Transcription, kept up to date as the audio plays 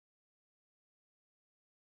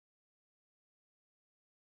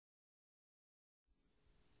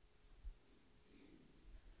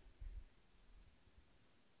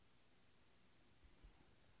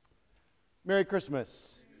Merry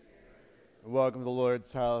Christmas. And welcome to the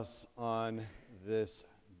Lord's house on this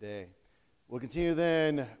day. We'll continue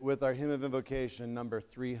then with our hymn of invocation, number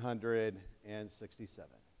 367.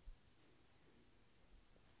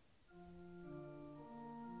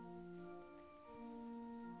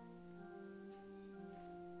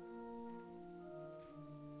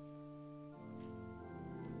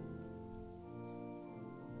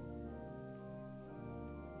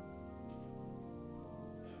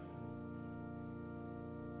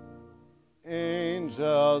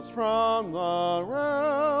 Angels from the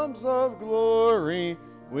realms of glory,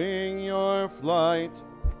 wing your flight.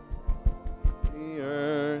 The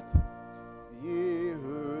earth, ye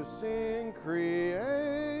who sing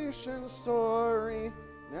creation's story,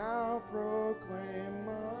 now proclaim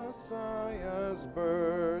Messiah's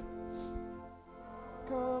birth.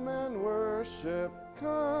 Come and worship,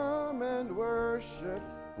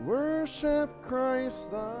 worship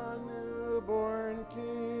Christ the newborn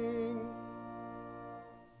King.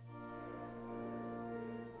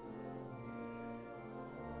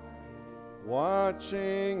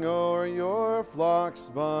 Watching o'er your flocks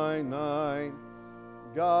by night,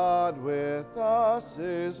 God with us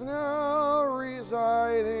is now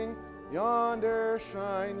residing. Yonder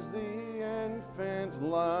shines the infant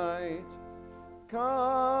light.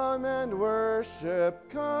 Come and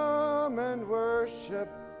worship,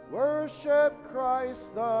 worship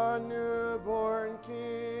Christ the newborn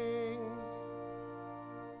King.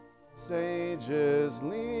 Sages,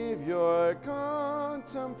 leave your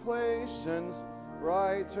contemplations,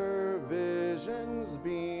 brighter visions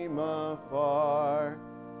beam afar.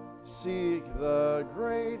 Seek the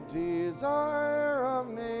great desire of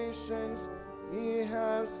nations, ye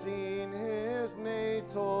have seen his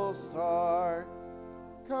natal star.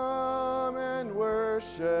 Come and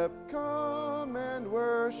worship,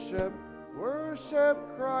 worship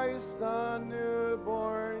Christ the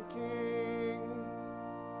newborn King.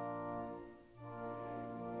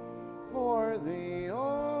 For the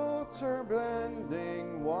altar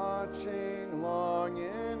bending, watching long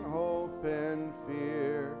in hope and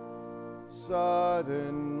fear,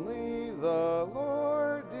 suddenly the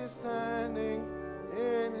Lord descending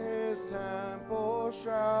in his temple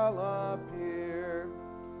shall appear.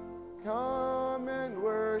 Come and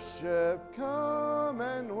worship,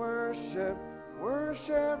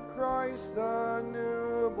 worship Christ the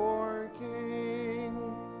newborn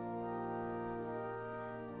King.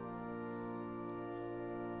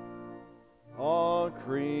 All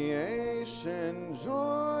creation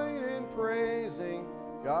join in praising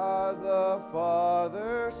God the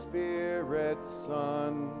Father, Spirit,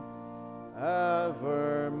 Son.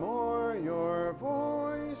 Evermore your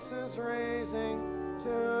voices raising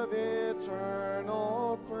to the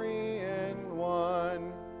eternal three in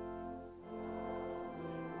one.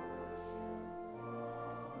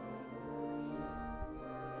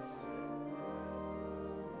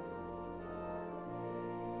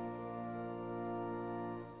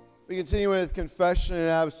 We continue with confession and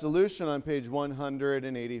absolution on page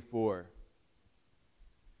 184.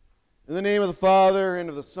 In the name of the Father, and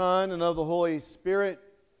of the Son, and of the Holy Spirit.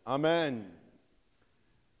 Amen.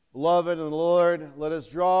 Beloved in the Lord, let us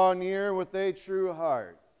draw near with a true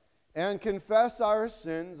heart, and confess our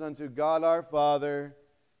sins unto God our Father,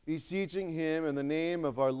 beseeching him in the name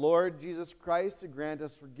of our Lord Jesus Christ to grant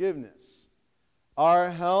us forgiveness.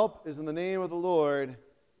 Our help is in the name of the Lord,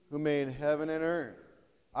 who made heaven and earth.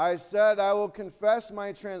 I said, I will confess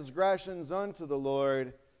my transgressions unto the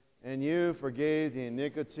Lord, and you forgave the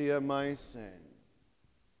iniquity of my sin.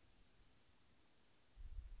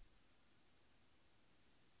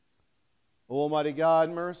 O Almighty God,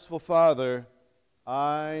 merciful Father,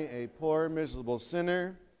 I, a poor miserable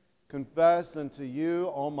sinner, confess unto you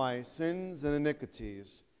all my sins and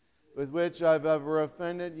iniquities, with which I've ever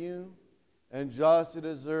offended you, and justly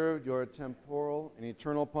deserved your temporal and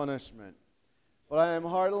eternal punishment. But I am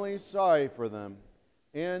heartily sorry for them,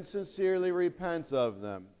 and sincerely repent of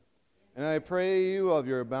them. And I pray you of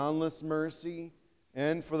your boundless mercy,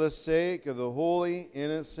 and for the sake of the holy,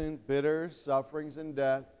 innocent, bitter sufferings and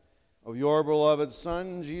death of your beloved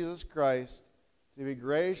Son, Jesus Christ, to be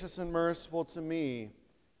gracious and merciful to me,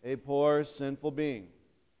 a poor, sinful being.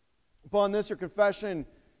 Upon this your confession,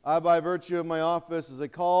 I, by virtue of my office as a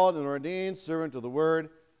called and ordained servant of the Word,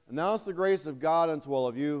 announce the grace of God unto all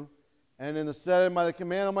of you, and in the stead and by the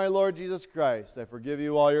command of my Lord Jesus Christ, I forgive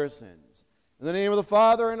you all your sins. In the name of the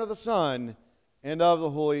Father, and of the Son, and of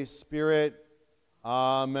the Holy Spirit.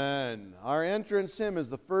 Amen. Our entrance hymn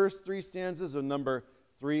is the first three stanzas of number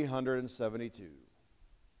 372.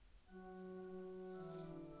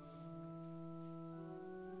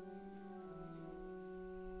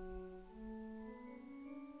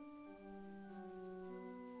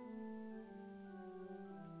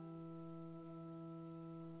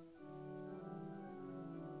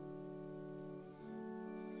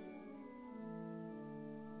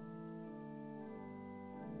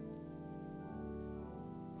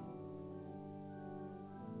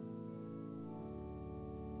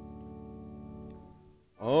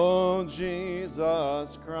 O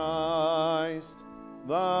Jesus Christ,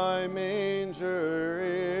 thy manger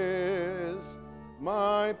is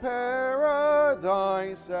my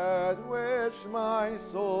paradise at which my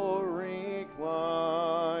soul reclineth.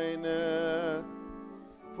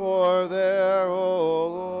 For there, O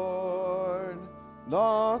Lord,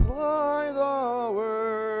 doth lie the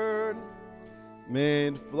Word,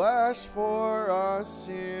 made flesh for us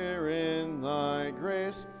here in thy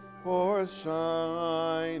grace forth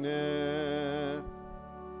shineth.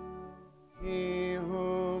 He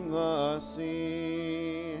whom the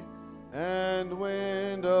sea and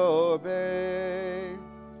wind obey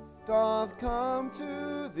doth come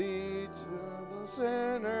to thee, to the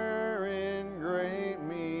sinner in great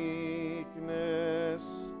meekness.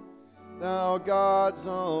 Thou God's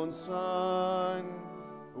own Son,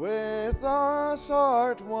 with us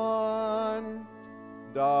art one,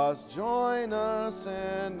 dost join us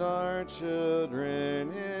and our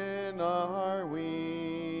children in our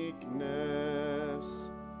weakness.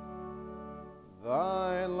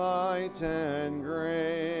 Thy light and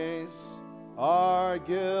grace our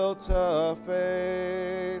guilt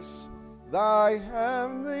efface, thy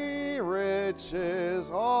heavenly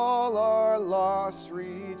riches all our loss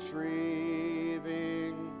retrieving.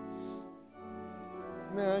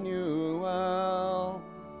 Emmanuel,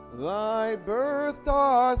 thy birth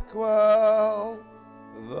doth quell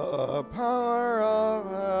the power of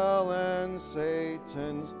hell and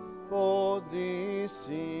Satan's bold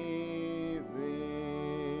deceiving.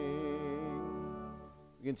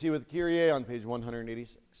 We continue with Kyrie on page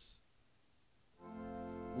 186.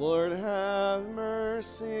 Lord, have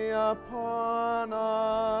mercy upon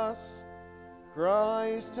us.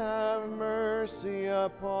 Christ, have mercy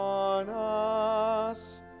upon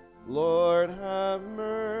us. Lord, have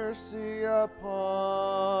mercy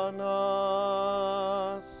upon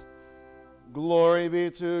us. Glory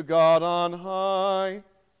be to God on high,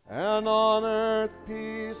 and on earth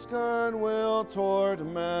peace, goodwill toward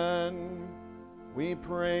men. We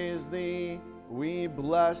praise thee, we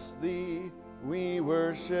bless thee, we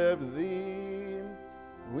worship thee.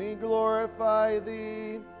 We glorify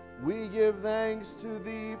thee, we give thanks to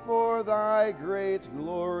thee for thy great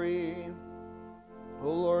glory. O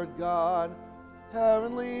Lord God,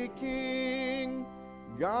 heavenly King,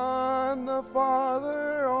 God the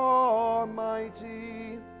Father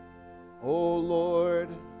Almighty, O Lord,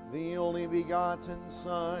 the only begotten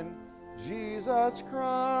Son, Jesus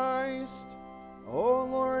Christ, O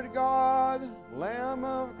Lord God, Lamb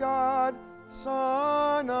of God,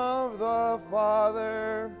 Son of the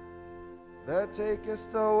Father, that takest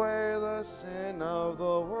away the sin of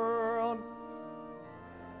the world,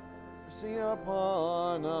 mercy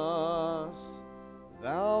upon us.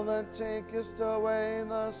 Thou that takest away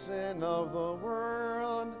the sin of the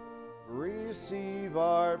world, receive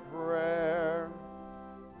our prayer.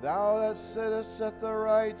 Thou that sittest at the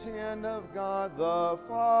right hand of God the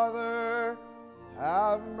Father,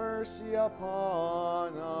 have mercy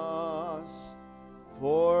upon us.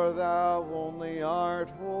 For thou only art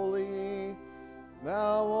holy,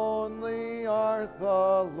 thou only art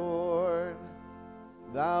the Lord.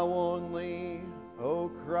 Thou only, O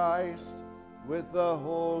Christ, with the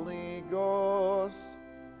Holy Ghost,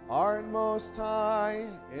 art most high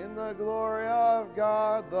in the glory of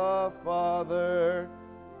God the Father.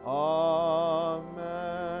 Amen.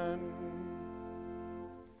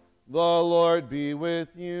 The Lord be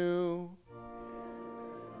with you.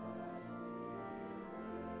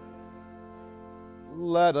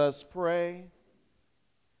 Let us pray.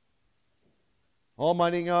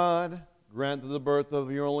 Almighty God, grant that the birth of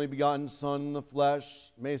your only begotten Son in the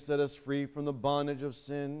flesh may set us free from the bondage of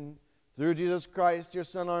sin. Through Jesus Christ, your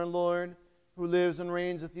Son, our Lord, who lives and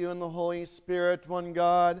reigns with you in the Holy Spirit, one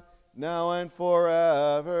God, now and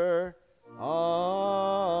forever. Amen.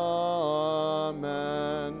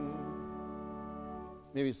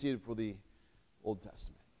 You may be seated for the Old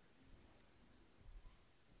Testament.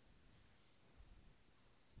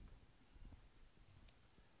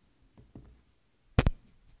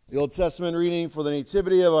 The Old Testament reading for the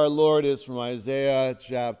Nativity of our Lord is from Isaiah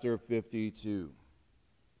chapter 52.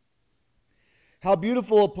 How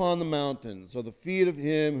beautiful upon the mountains are the feet of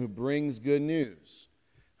him who brings good news,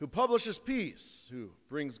 who publishes peace, who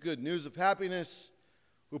brings good news of happiness,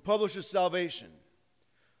 who publishes salvation,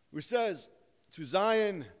 who says, to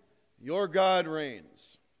Zion, your God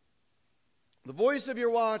reigns. The voice of your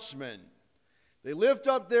watchmen, they lift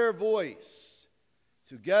up their voice.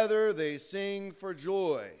 Together they sing for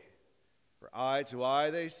joy. For eye to eye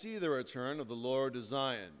they see the return of the Lord to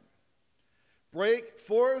Zion. Break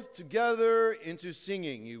forth together into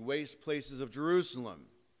singing, you waste places of Jerusalem.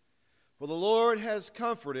 For the Lord has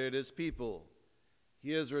comforted his people.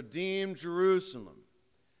 He has redeemed Jerusalem.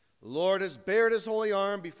 The Lord has bared his holy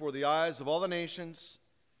arm before the eyes of all the nations,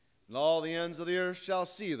 and all the ends of the earth shall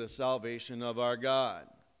see the salvation of our God.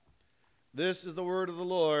 This is the word of the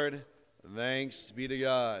Lord. Thanks be to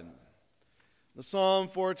God. The psalm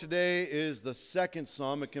for today is the second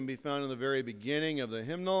psalm. It can be found in the very beginning of the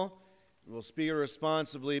hymnal. We'll speak it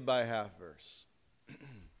responsively by half verse.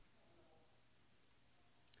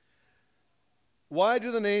 Why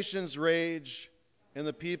do the nations rage and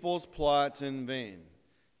the peoples plot in vain?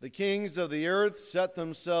 The kings of the earth set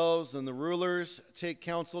themselves, and the rulers take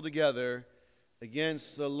counsel together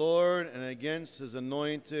against the Lord and against his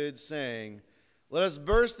anointed, saying, Let us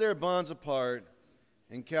burst their bonds apart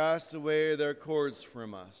and cast away their cords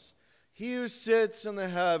from us. He who sits in the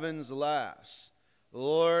heavens laughs. The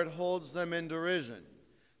Lord holds them in derision.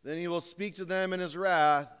 Then he will speak to them in his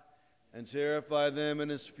wrath and terrify them in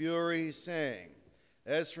his fury, saying,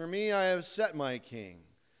 As for me, I have set my king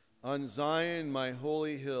on Zion, my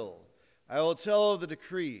holy hill. I will tell of the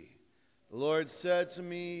decree. The Lord said to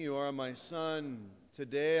me, You are my son.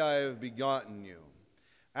 Today I have begotten you.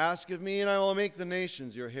 Ask of me, and I will make the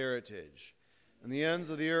nations your heritage, and the ends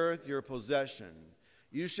of the earth your possession.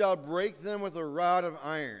 You shall break them with a rod of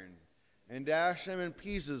iron, and dash them in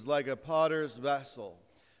pieces like a potter's vessel.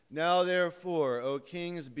 Now therefore, O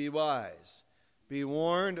kings, be wise. Be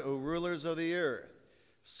warned, O rulers of the earth.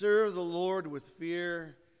 Serve the Lord with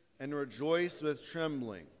fear, and rejoice with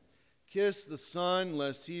trembling. Kiss the Son,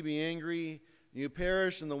 lest he be angry, and you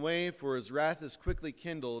perish in the way, for his wrath is quickly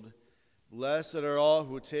kindled. Blessed are all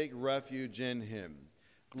who take refuge in him.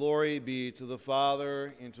 Glory be to the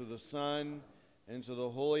Father, and to the Son, and to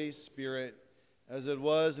the Holy Spirit, as it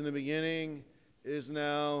was in the beginning, is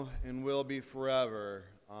now, and will be forever.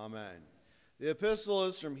 Amen. The epistle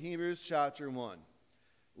is from Hebrews chapter 1.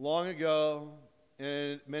 Long ago,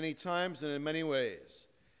 and many times and in many ways,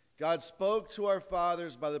 God spoke to our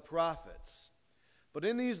fathers by the prophets. But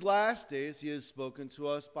in these last days he has spoken to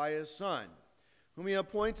us by his Son, whom he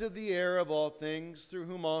appointed the heir of all things, through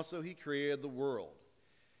whom also he created the world.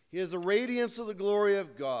 He is the radiance of the glory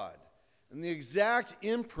of God, and the exact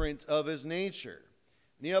imprint of his nature,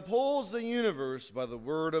 and he upholds the universe by the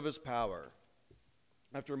word of his power.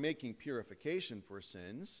 After making purification for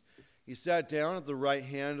sins, he sat down at the right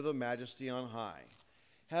hand of the Majesty on high,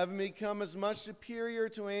 having become as much superior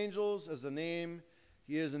to angels as the name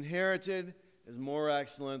he has inherited is more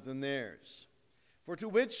excellent than theirs. For to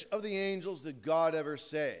which of the angels did God ever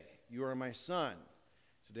say, You are my son,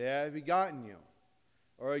 today I have begotten you?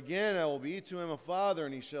 Or again, I will be to him a father,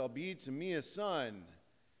 and he shall be to me a son.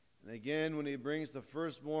 And again, when he brings the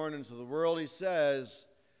firstborn into the world, he says,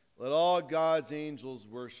 Let all God's angels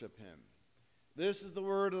worship him. This is the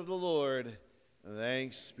word of the Lord.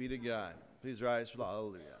 Thanks be to God. Please rise for the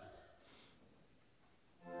hallelujah.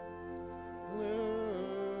 Hallelujah,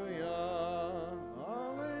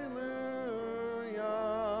 hallelujah,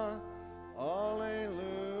 hallelujah.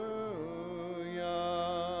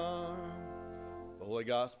 The Holy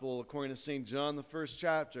Gospel according to St. John, the first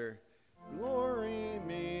chapter. Glory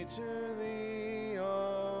be to thee,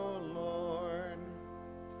 O Lord.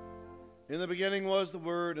 In the beginning was the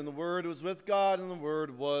Word, and the Word was with God, and the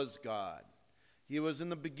Word was God. He was in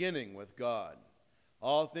the beginning with God.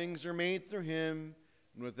 All things are made through him,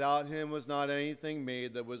 and without him was not anything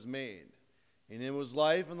made that was made. In him was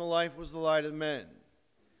life, and the life was the light of men.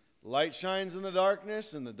 The light shines in the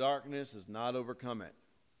darkness, and the darkness has not overcome it.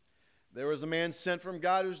 There was a man sent from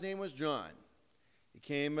God whose name was John. He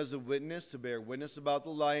came as a witness to bear witness about the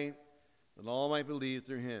light, that all might believe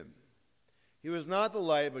through him. He was not the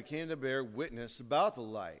light, but came to bear witness about the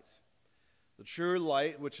light. The true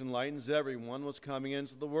light, which enlightens everyone, was coming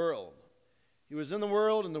into the world. He was in the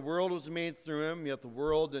world, and the world was made through him, yet the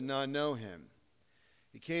world did not know him.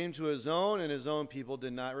 He came to his own, and his own people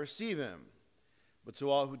did not receive him. But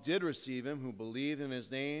to all who did receive him, who believed in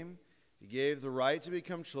his name, he gave the right to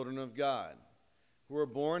become children of God, who were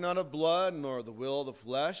born not of blood, nor of the will of the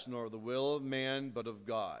flesh, nor of the will of man, but of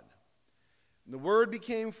God. And the Word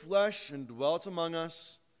became flesh and dwelt among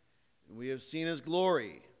us, and we have seen his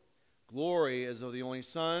glory. Glory as of the only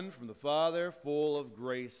Son from the Father, full of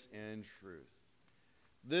grace and truth.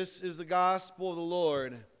 This is the gospel of the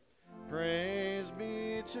Lord. Praise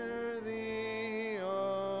be to thee,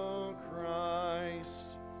 O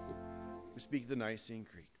Christ. We speak the Nicene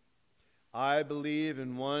Creed. I believe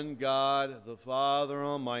in one God, the Father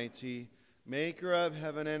Almighty, maker of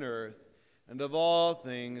heaven and earth, and of all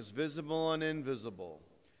things visible and invisible,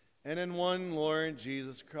 and in one Lord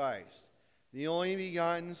Jesus Christ, the only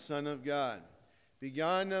begotten Son of God,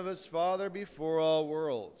 begotten of his Father before all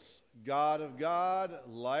worlds, God of God,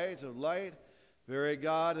 light of light, very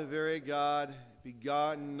God of very God,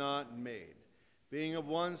 begotten, not made, being of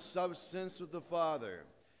one substance with the Father,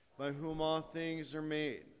 by whom all things are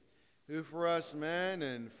made, who for us men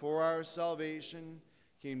and for our salvation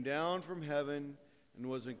came down from heaven and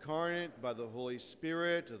was incarnate by the Holy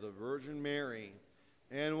Spirit of the Virgin Mary,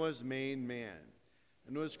 and was made man,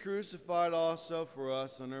 and was crucified also for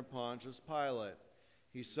us under Pontius Pilate.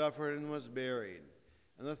 He suffered and was buried.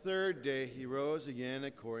 And the third day he rose again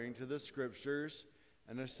according to the Scriptures,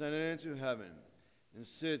 and ascended into heaven, and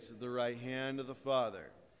sits at the right hand of the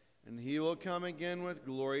Father. And he will come again with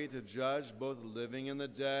glory to judge both the living and the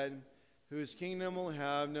dead, whose kingdom will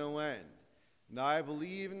have no end. And I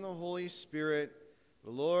believe in the Holy Spirit,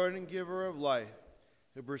 the Lord and giver of life,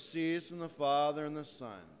 who proceeds from the Father and the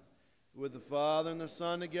Son, who with the Father and the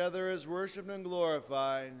Son together is worshipped and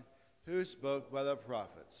glorified, who spoke by the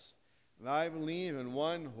prophets. And I believe in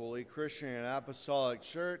one holy Christian and apostolic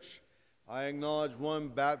church. I acknowledge one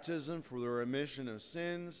baptism for the remission of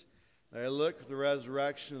sins. And I look for the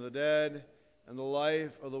resurrection of the dead and the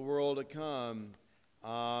life of the world to come.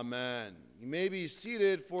 Amen. You may be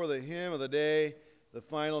seated for the hymn of the day, the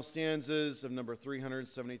final stanzas of number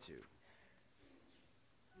 372.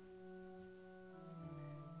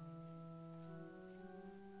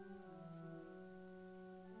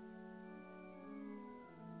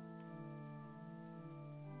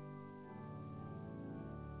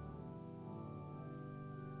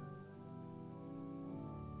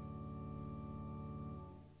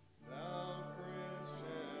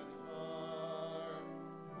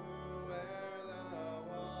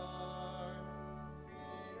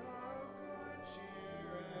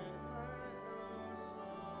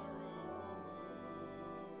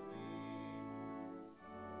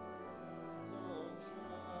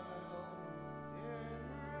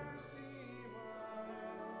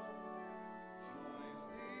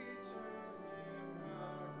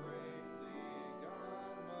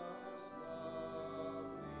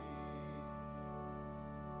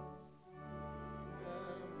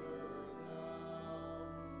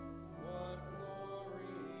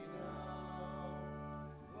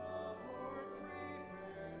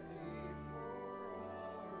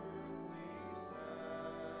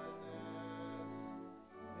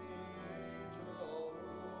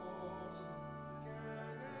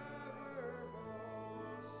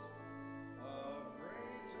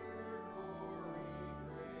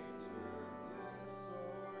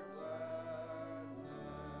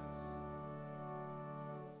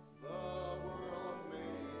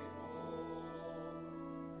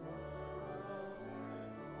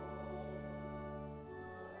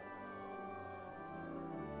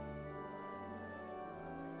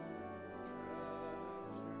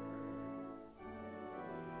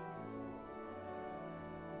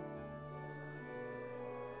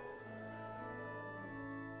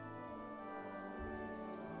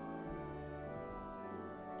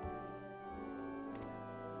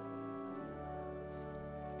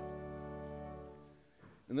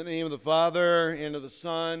 In the name of the Father, and of the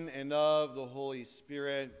Son, and of the Holy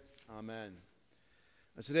Spirit. Amen.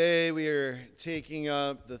 Today we are taking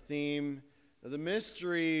up the theme of the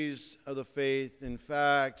mysteries of the faith, in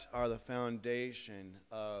fact, are the foundation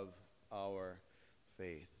of our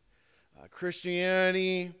faith.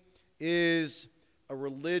 Christianity is a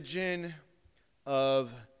religion of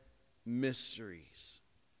mysteries,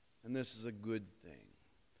 and this is a good thing.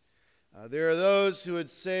 There are those who would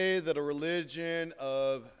say that a religion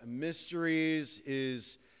of mysteries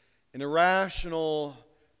is an irrational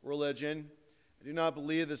religion. I do not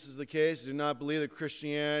believe this is the case. I do not believe that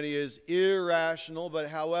Christianity is irrational, but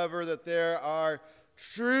however, that there are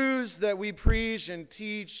truths that we preach and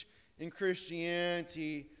teach in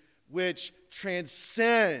Christianity which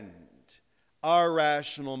transcend our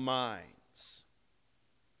rational minds.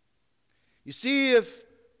 You see, if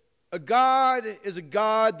a God is a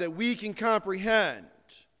God that we can comprehend,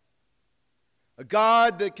 a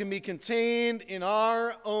God that can be contained in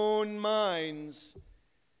our own minds,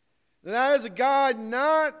 then that is a God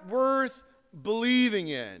not worth believing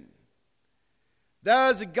in.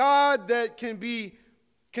 That is a God that can be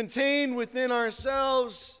contained within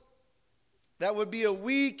ourselves. That would be a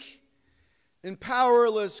weak and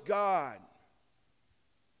powerless God.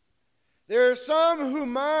 There are some who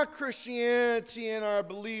mock Christianity and our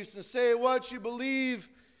beliefs and say, what you believe,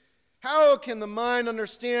 how can the mind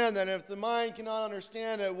understand that? And if the mind cannot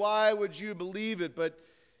understand it, why would you believe it? But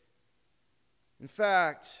in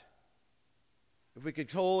fact, if we could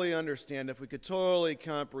totally understand, if we could totally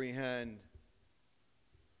comprehend,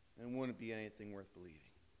 then wouldn't be anything worth believing.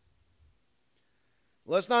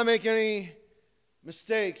 Let's not make any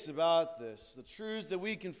mistakes about this. The truths that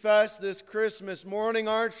we confess this Christmas morning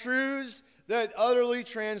are truths that utterly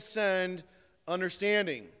transcend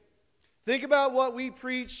understanding. Think about what we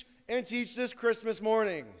preach and teach this Christmas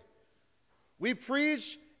morning. We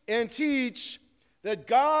preach and teach that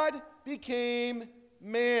God became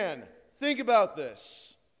man. Think about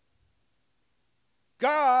this.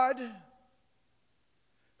 God,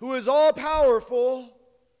 who is all-powerful,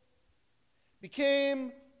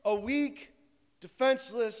 became a weak,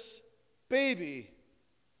 defenseless baby.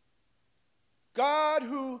 God,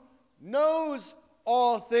 who knows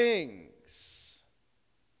all things,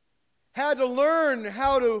 had to learn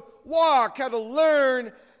how to walk, had to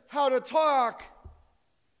learn how to talk.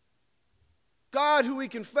 God, who we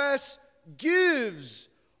confess, gives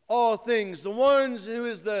all things. The one who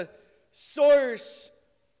is the source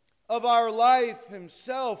of our life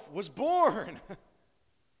himself was born.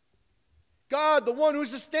 God, the one who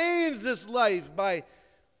sustains this life by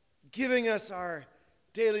giving us our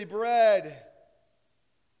daily bread,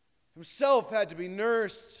 himself had to be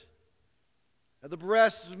nursed at the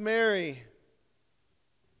breasts of Mary.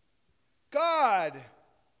 God,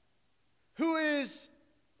 who is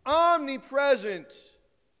omnipresent,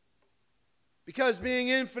 because being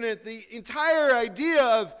infinite, the entire idea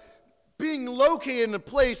of being located in a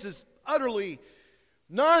place is utterly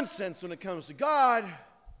nonsense when it comes to God.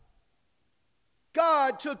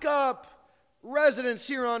 God took up residence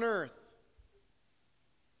here on earth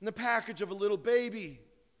in the package of a little baby.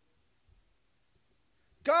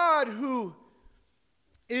 God, who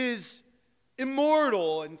is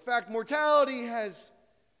immortal. In fact, mortality has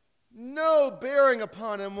no bearing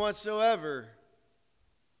upon him whatsoever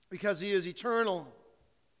because he is eternal.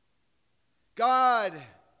 God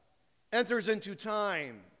enters into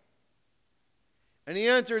time, and he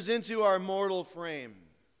enters into our mortal frame.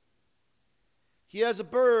 He has a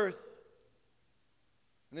birth,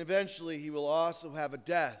 and eventually he will also have a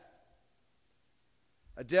death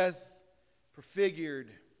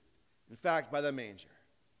prefigured, in fact, by the manger.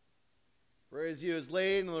 Whereas he was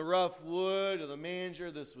laid in the rough wood of the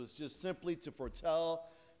manger, this was just simply to foretell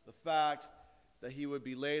the fact that he would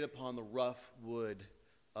be laid upon the rough wood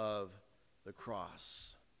of the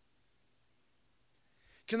cross.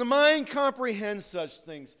 Can the mind comprehend such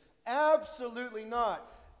things? Absolutely not.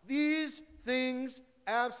 These things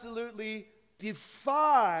absolutely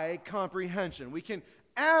defy comprehension. We can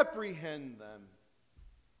apprehend them,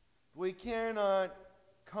 but we cannot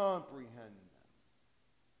comprehend them.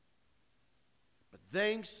 But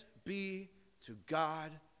thanks be to God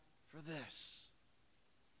for this,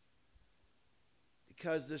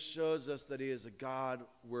 because this shows us that he is a God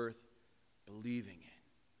worth believing in.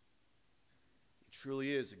 He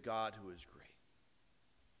truly is a God who is great.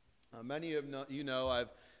 Many of you know, I've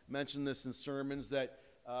mentioned this in sermons, that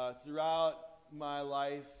throughout my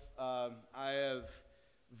life I have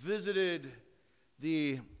visited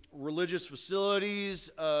the religious facilities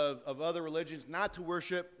of other religions, not to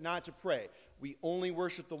worship, not to pray. We only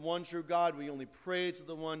worship the one true God. We only pray to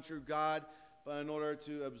the one true God, but in order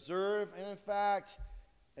to observe and, in fact,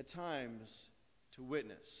 at times, to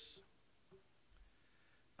witness.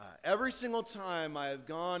 Every single time I have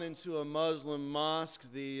gone into a Muslim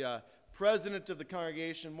mosque, the president of the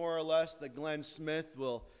congregation, more or less, the Glenn Smith,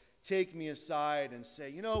 will take me aside and say,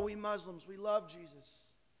 you know, we Muslims, we love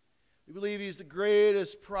Jesus. We believe he's the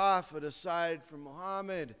greatest prophet aside from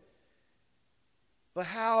Muhammad. But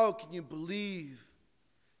how can you believe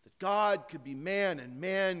that God could be man and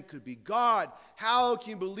man could be God? How can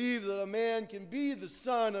you believe that a man can be the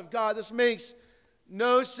Son of God? This makes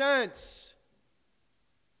no sense.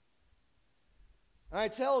 And I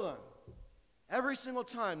tell them, every single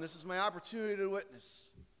time, this is my opportunity to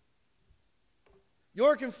witness.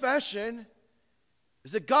 Your confession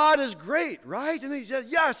is that God is great, right? And he said,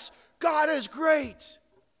 yes, God is great.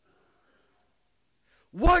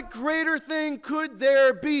 What greater thing could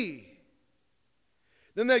there be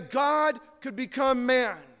than that God could become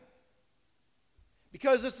man?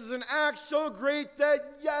 Because this is an act so great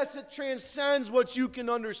that, yes, it transcends what you can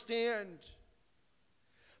understand.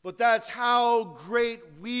 But that's how great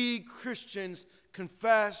we Christians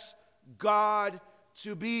confess God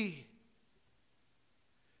to be.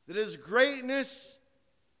 That his greatness,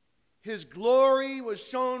 his glory was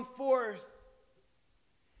shown forth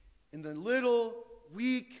in the little,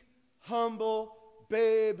 weak, humble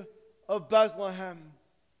babe of Bethlehem.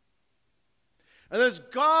 And this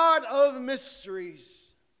God of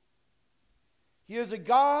mysteries, he is a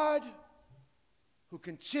God who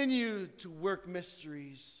continued to work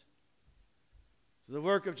mysteries through the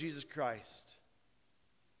work of Jesus Christ.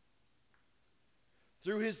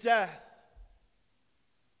 Through his death,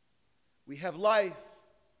 we have life.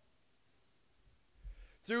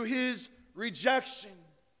 Through his rejection,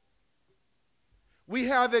 we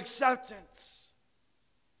have acceptance.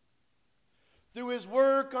 Through his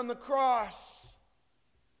work on the cross,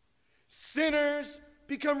 sinners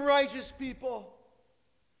become righteous people.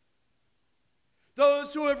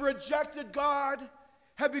 Those who have rejected God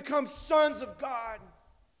have become sons of God.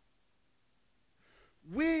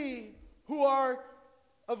 We who are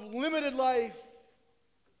of limited life,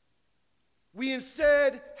 we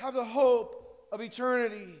instead have the hope of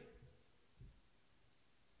eternity.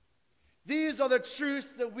 These are the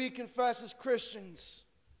truths that we confess as Christians.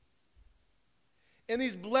 And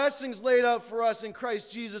these blessings laid out for us in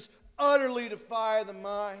Christ Jesus utterly defy the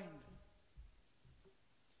mind.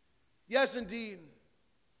 Yes, indeed,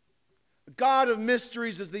 the God of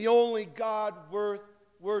mysteries is the only God worth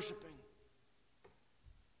worshiping.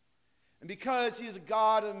 And because he is a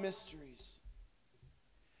God of mysteries,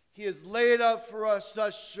 he has laid up for us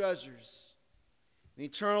such treasures in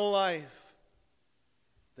eternal life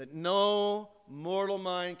that no mortal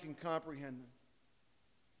mind can comprehend them.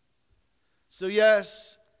 So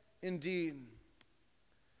yes, indeed,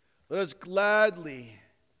 let us gladly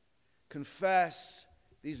confess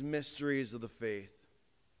these mysteries of the faith,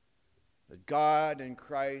 that God in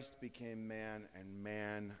Christ became man and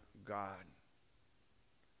man God.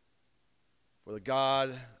 For the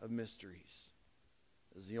God of mysteries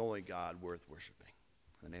is the only God worth worshiping.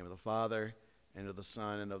 In the name of the Father, and of the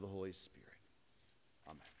Son, and of the Holy Spirit.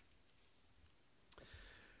 Amen.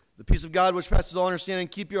 The peace of God which passes all understanding,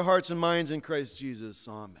 keep your hearts and minds in Christ Jesus.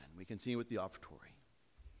 Amen. We continue with the offertory.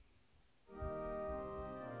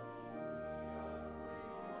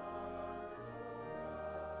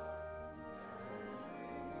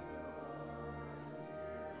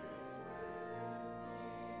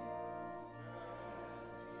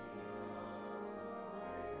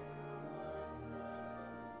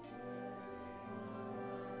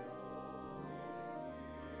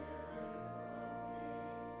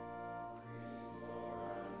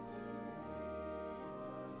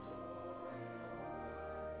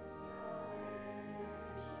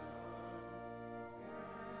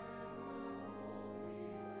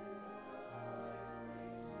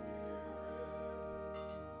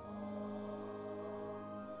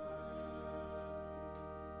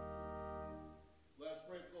 Let us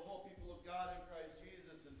pray for the whole people of God in Christ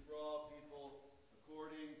Jesus and for all people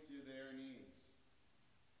according to their needs.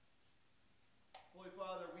 Holy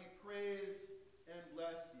Father, we praise and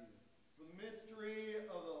bless you for the mystery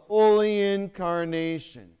of the Holy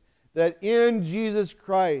Incarnation, that in Jesus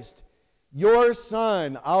Christ, your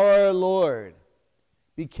Son, our Lord,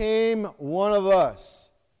 became one of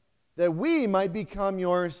us, that we might become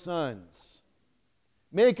your sons.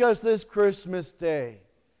 Make us this Christmas day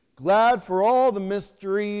glad for all the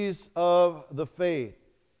mysteries of the faith,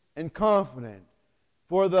 and confident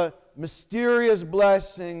for the mysterious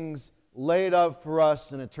blessings laid up for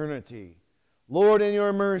us in eternity. Lord, in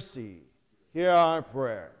your mercy, hear our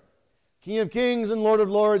prayer. King of kings and Lord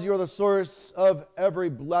of lords, you are the source of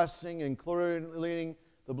every blessing, including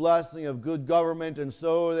the blessing of good government, and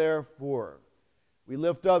so, therefore, we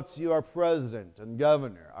lift up to you our president and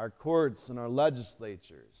governor, our courts and our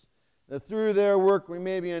legislatures, that through their work we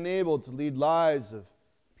may be enabled to lead lives of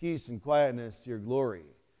peace and quietness to your glory.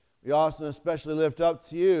 We also especially lift up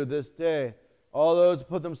to you this day all those who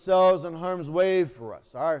put themselves in harm's way for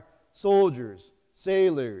us, our soldiers,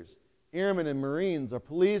 sailors, airmen and marines, our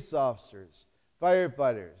police officers,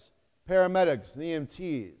 firefighters, paramedics, and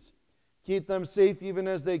EMTs. Keep them safe even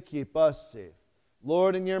as they keep us safe.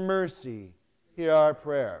 Lord, in your mercy, hear our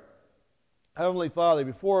prayer. Heavenly Father,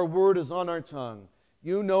 before a word is on our tongue,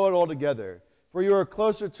 you know it altogether, for you are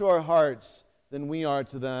closer to our hearts than we are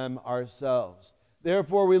to them ourselves.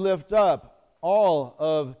 Therefore, we lift up all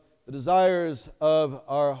of the desires of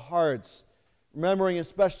our hearts, remembering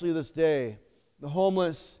especially this day the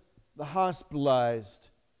homeless, the hospitalized,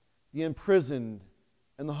 the imprisoned,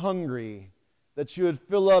 and the hungry, that you would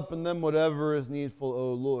fill up in them whatever is needful,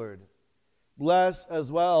 O Lord. Bless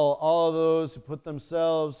as well all of those who put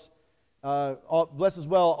themselves, bless as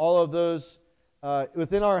well all of those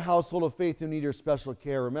within our household of faith who need your special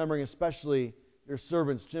care, remembering especially your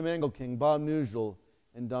servants, Jim Engelking, Bob Nugel,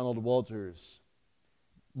 and Donald Walters.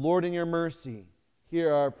 Lord, in your mercy,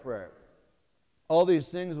 hear our prayer. All these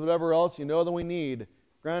things, whatever else you know that we need,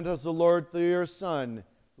 grant us, O Lord, through your Son,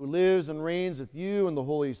 who lives and reigns with you and the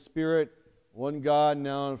Holy Spirit, one God,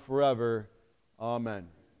 now and forever. Amen.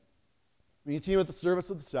 We continue with the service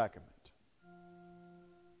of the sacrament.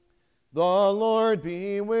 The Lord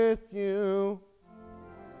be with you.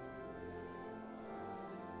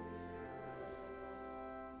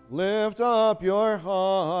 Lift up your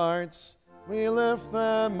hearts. We lift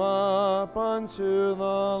them up unto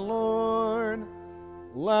the Lord.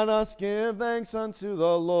 Let us give thanks unto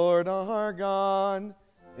the Lord our God.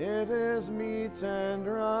 It is meet and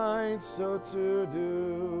right so to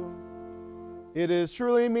do. It is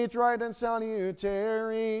truly meet, right, and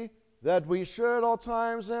salutary that we should all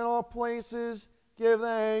times and all places give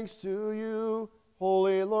thanks to you,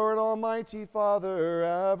 Holy Lord, Almighty Father,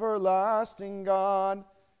 everlasting God,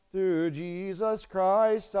 through Jesus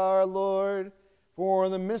Christ our Lord. For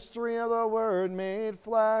the mystery of the Word made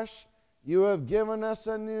flesh, you have given us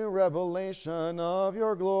a new revelation of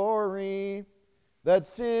your glory, that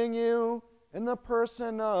seeing you in the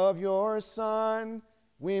person of your Son,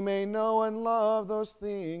 we may know and love those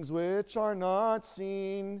things which are not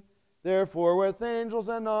seen. Therefore, with angels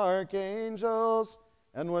and archangels,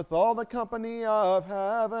 and with all the company of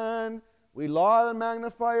heaven, we laud and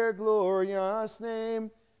magnify your glorious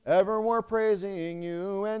name, evermore praising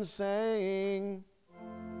you and saying,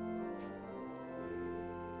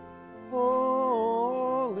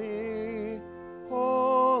 Holy,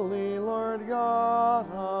 holy Lord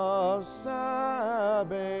God of Sabaoth,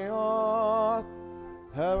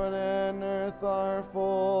 heaven and earth are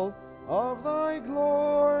full of thy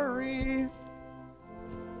glory.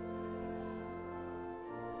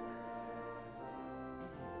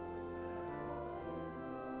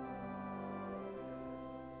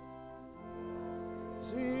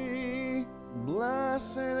 See,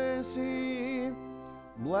 blessed is he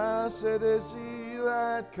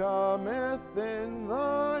that cometh in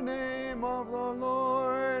the name of the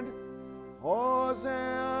Lord.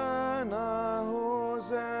 Hosanna,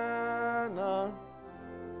 Hosanna.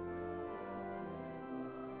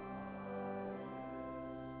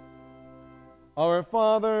 Our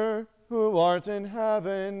Father, who art in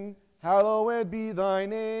heaven, hallowed be thy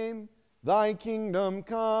name. Thy kingdom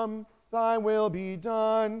come, thy will be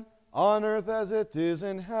done, on earth as it is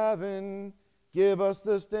in heaven. Give us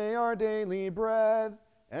this day our daily bread,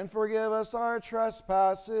 and forgive us our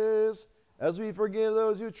trespasses, as we forgive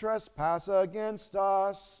those who trespass against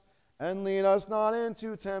us. And lead us not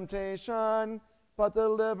into temptation, but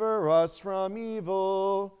deliver us from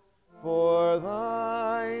evil. For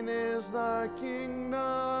thine is the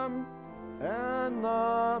kingdom, and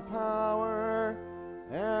the power,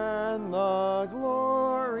 and the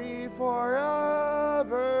glory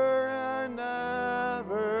forever and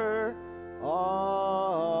ever.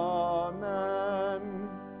 Amen.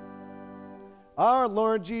 Our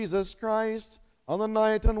Lord Jesus Christ, on the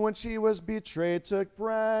night on which he was betrayed, took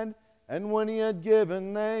bread, and when he had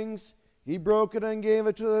given thanks, he broke it and gave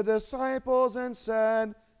it to the disciples and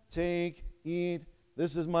said, Take, eat,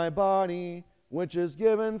 this is my body, which is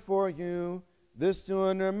given for you. This do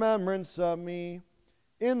in remembrance of me.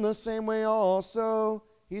 In the same way also,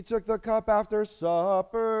 he took the cup after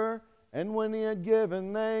supper, and when he had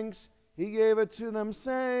given thanks, he gave it to them,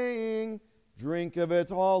 saying, Drink of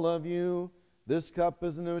it, all of you. This cup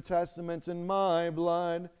is the New Testament in my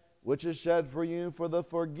blood, which is shed for you for the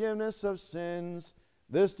forgiveness of sins.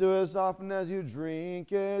 This do as often as you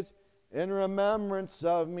drink it, in remembrance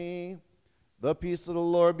of me. The peace of the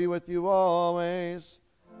Lord be with you always.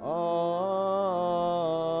 Amen.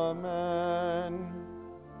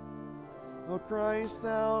 O Christ,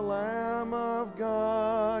 thou Lamb of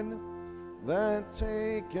God, that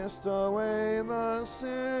takest away the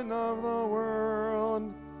sin of the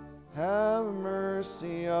world, have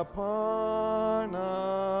mercy upon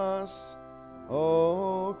us.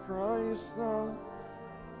 O Christ, thou...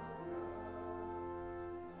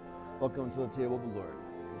 Welcome to the table of the Lord.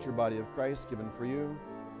 The true body of Christ given for you.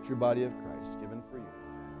 The true body of Christ given for you.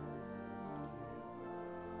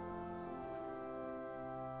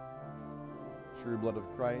 The true blood of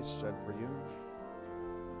Christ shed for you.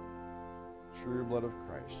 The true blood of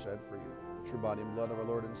Christ shed for you. The true body and blood of our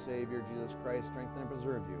Lord and Savior, Jesus Christ, strengthen and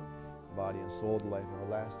preserve you. Body and soul to life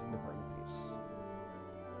everlasting, depart in peace.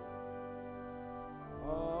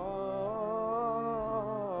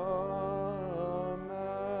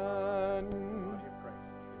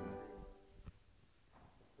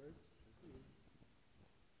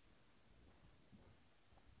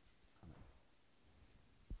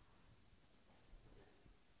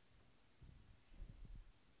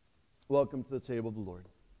 Welcome to the table of the Lord.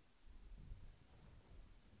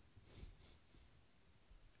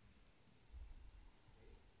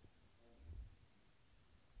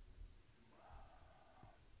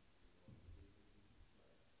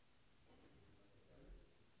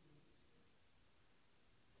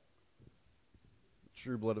 The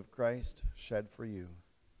true blood of Christ shed for you.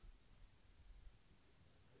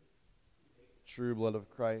 True blood of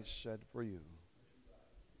Christ shed for you.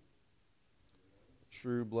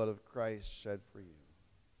 true blood of Christ shed for you.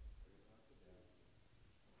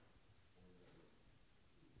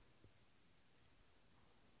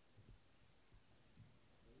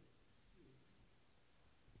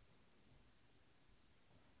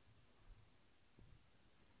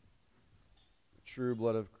 The true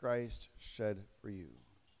blood of Christ shed for you.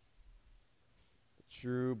 The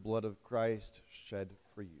true blood of Christ shed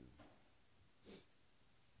for you.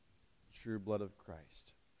 The true blood of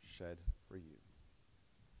Christ shed for you.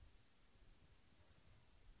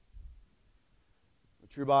 The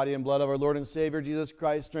true body and blood of our Lord and Savior Jesus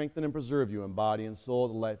Christ strengthen and preserve you in body and soul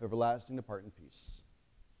to life everlasting. Depart in peace.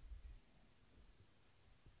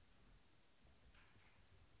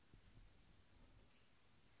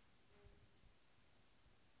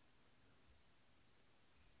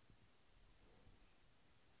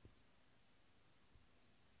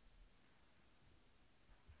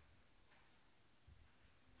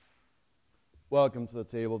 Welcome to the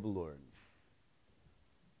table of the Lord.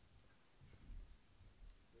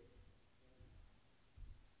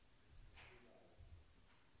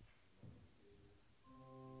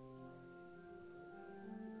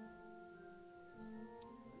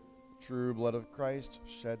 The true blood of Christ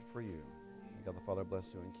shed for you. May God the Father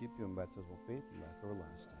bless you and keep you in baptismal faith and life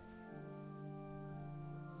everlasting.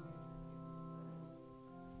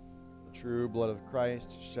 The true blood of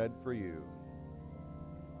Christ shed for you.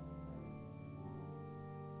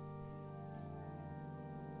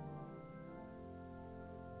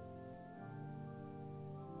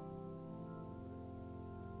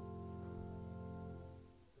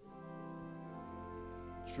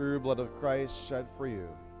 True blood of Christ shed for you.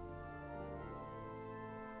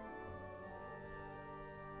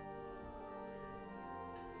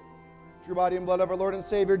 True body and blood of our Lord and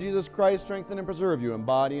Savior Jesus Christ strengthen and preserve you in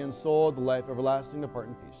body and soul to life everlasting. Depart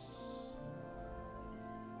in peace.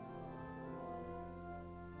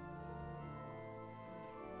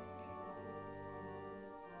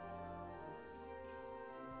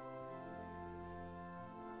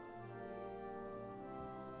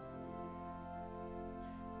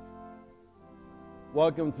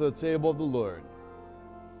 Welcome to the table of the Lord.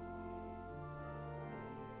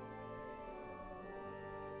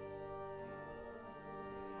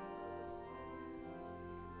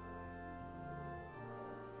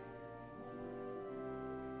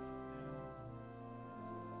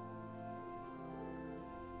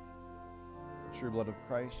 The true blood of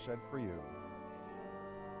Christ shed for you.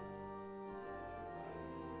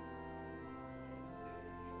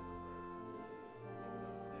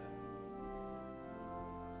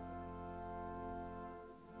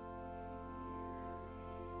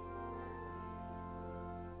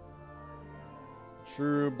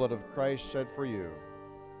 True blood of Christ shed for you.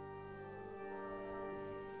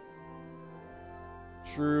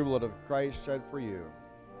 True blood of Christ shed for you.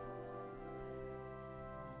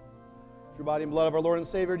 True body and blood of our Lord and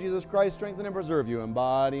Savior Jesus Christ strengthen and preserve you in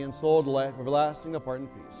body and soul to life everlasting. Depart in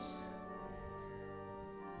peace.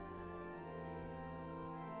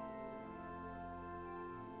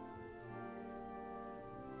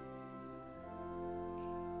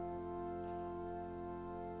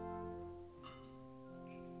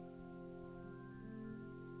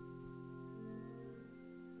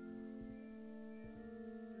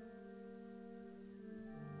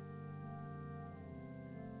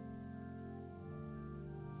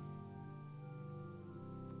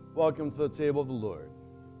 Welcome to the table of the Lord.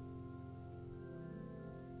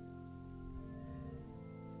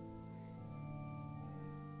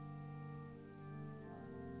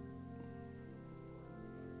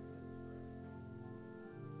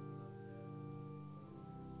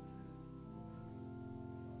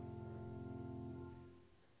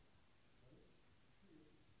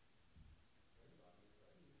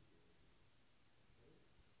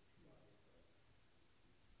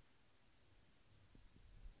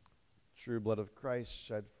 True blood of Christ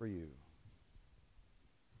shed for you.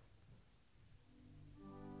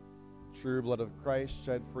 True blood of Christ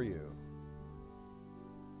shed for you.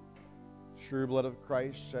 True blood of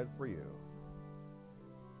Christ shed for you.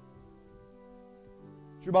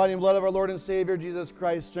 True body and blood of our Lord and Savior Jesus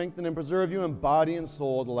Christ strengthen and preserve you in body and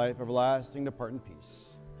soul to life everlasting. Depart in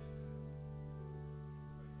peace.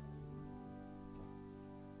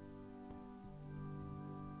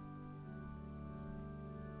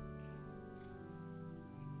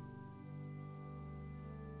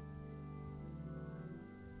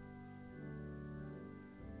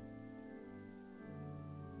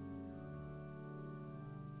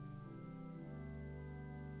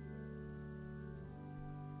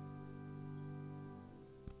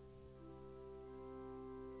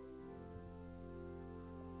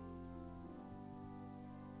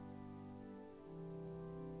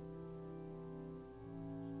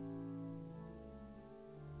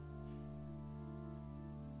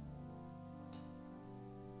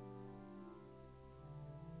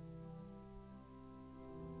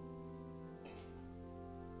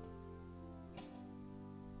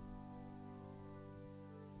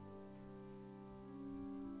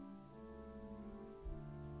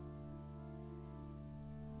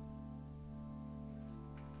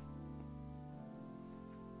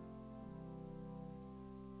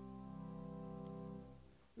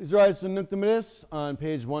 Please rise to Nunc Dimittis on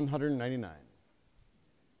page 199.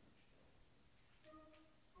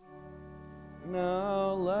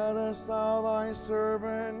 Now lettest thou thy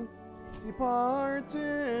servant depart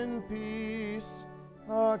in peace,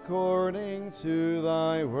 according to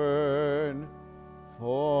thy word.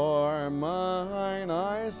 For mine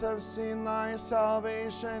eyes have seen thy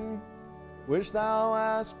salvation, which thou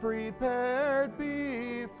hast prepared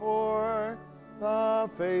before the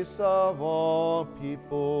face of all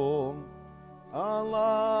people, a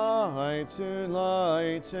light to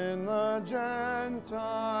lighten the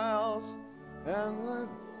Gentiles, and the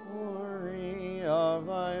glory of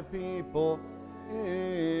thy people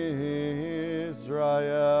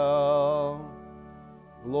Israel.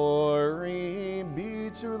 Glory be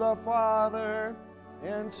to the Father,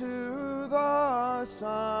 and to the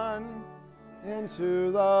Son, and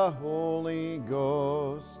to the Holy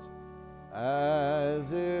Ghost,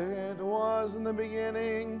 as it was in the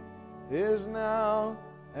beginning, is now,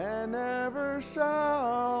 and ever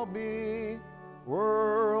shall be,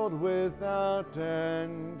 world without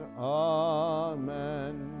end.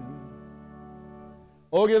 Amen.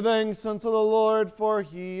 O give thanks unto the Lord, for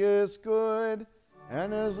he is good,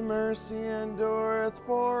 and his mercy endureth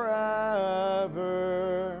forever.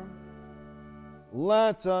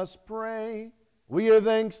 Let us pray. We give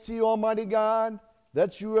thanks to you, Almighty God,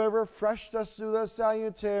 that you have refreshed us through the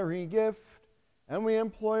salutary gift, and we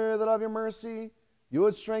implore that of your mercy you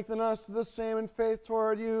would strengthen us to the same in faith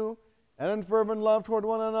toward you, and in fervent love toward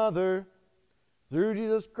one another. Through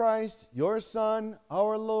Jesus Christ, your Son,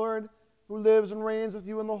 our Lord, who lives and reigns with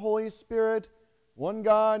you in the Holy Spirit, one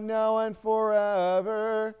God, now and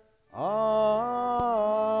forever. Amen.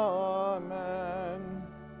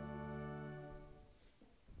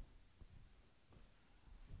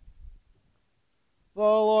 The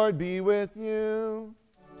Lord be with you.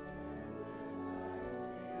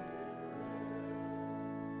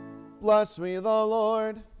 Bless me, the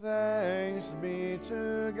Lord. Thanks be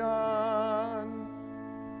to God.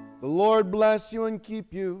 The Lord bless you and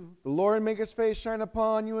keep you. The Lord make his face shine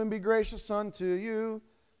upon you and be gracious unto you.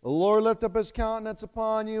 The Lord lift up his countenance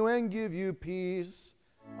upon you and give you peace.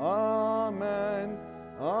 Amen.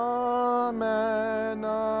 Amen.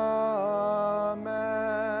 Amen.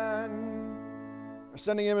 Our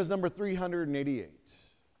sending hymn is number 388.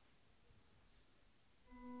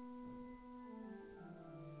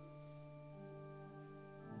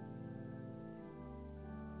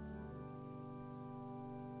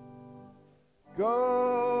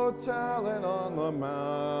 Go tell it on the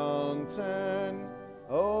mountain,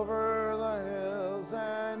 over the hills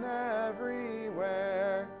and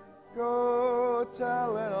everywhere. Go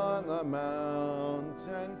tell it on the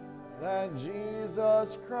mountain, that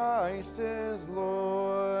Jesus Christ is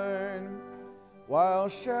Lord. While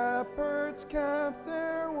shepherds kept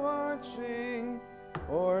their watching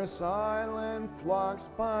o'er silent flocks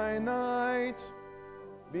by night,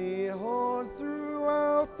 behold,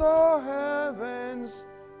 throughout the heavens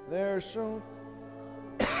there shone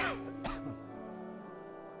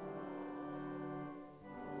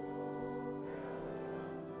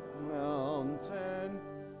mountain,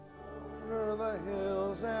 over the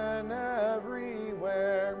hills and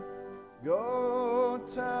everywhere. Go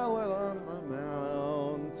tell it on the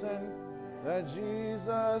mountain, that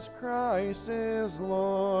Jesus Christ is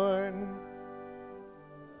Lord.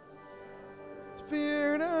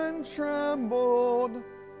 Feared and trembled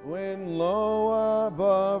when low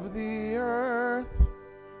above the earth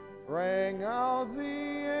rang out the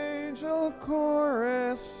angel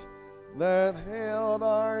chorus that hailed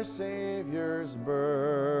our Savior's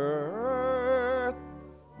birth.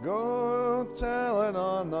 Go tell it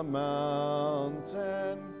on the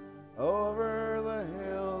mountain, over the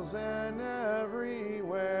hills and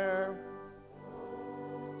everywhere.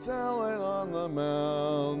 Tell it on the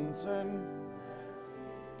mountain,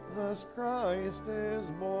 Jesus Christ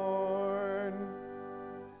is born.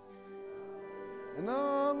 In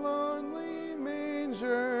a lonely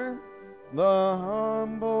manger, the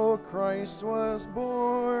humble Christ was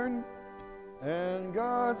born, and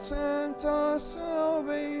God sent us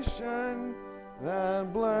salvation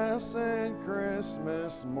that blessed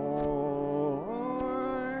Christmas morn.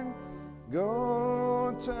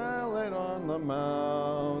 Go tell it on the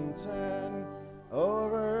mountain,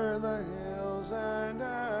 over the hills and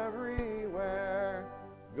everywhere.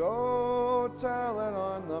 Go tell it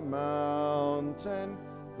on the mountain,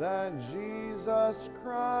 that Jesus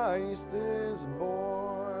Christ is born.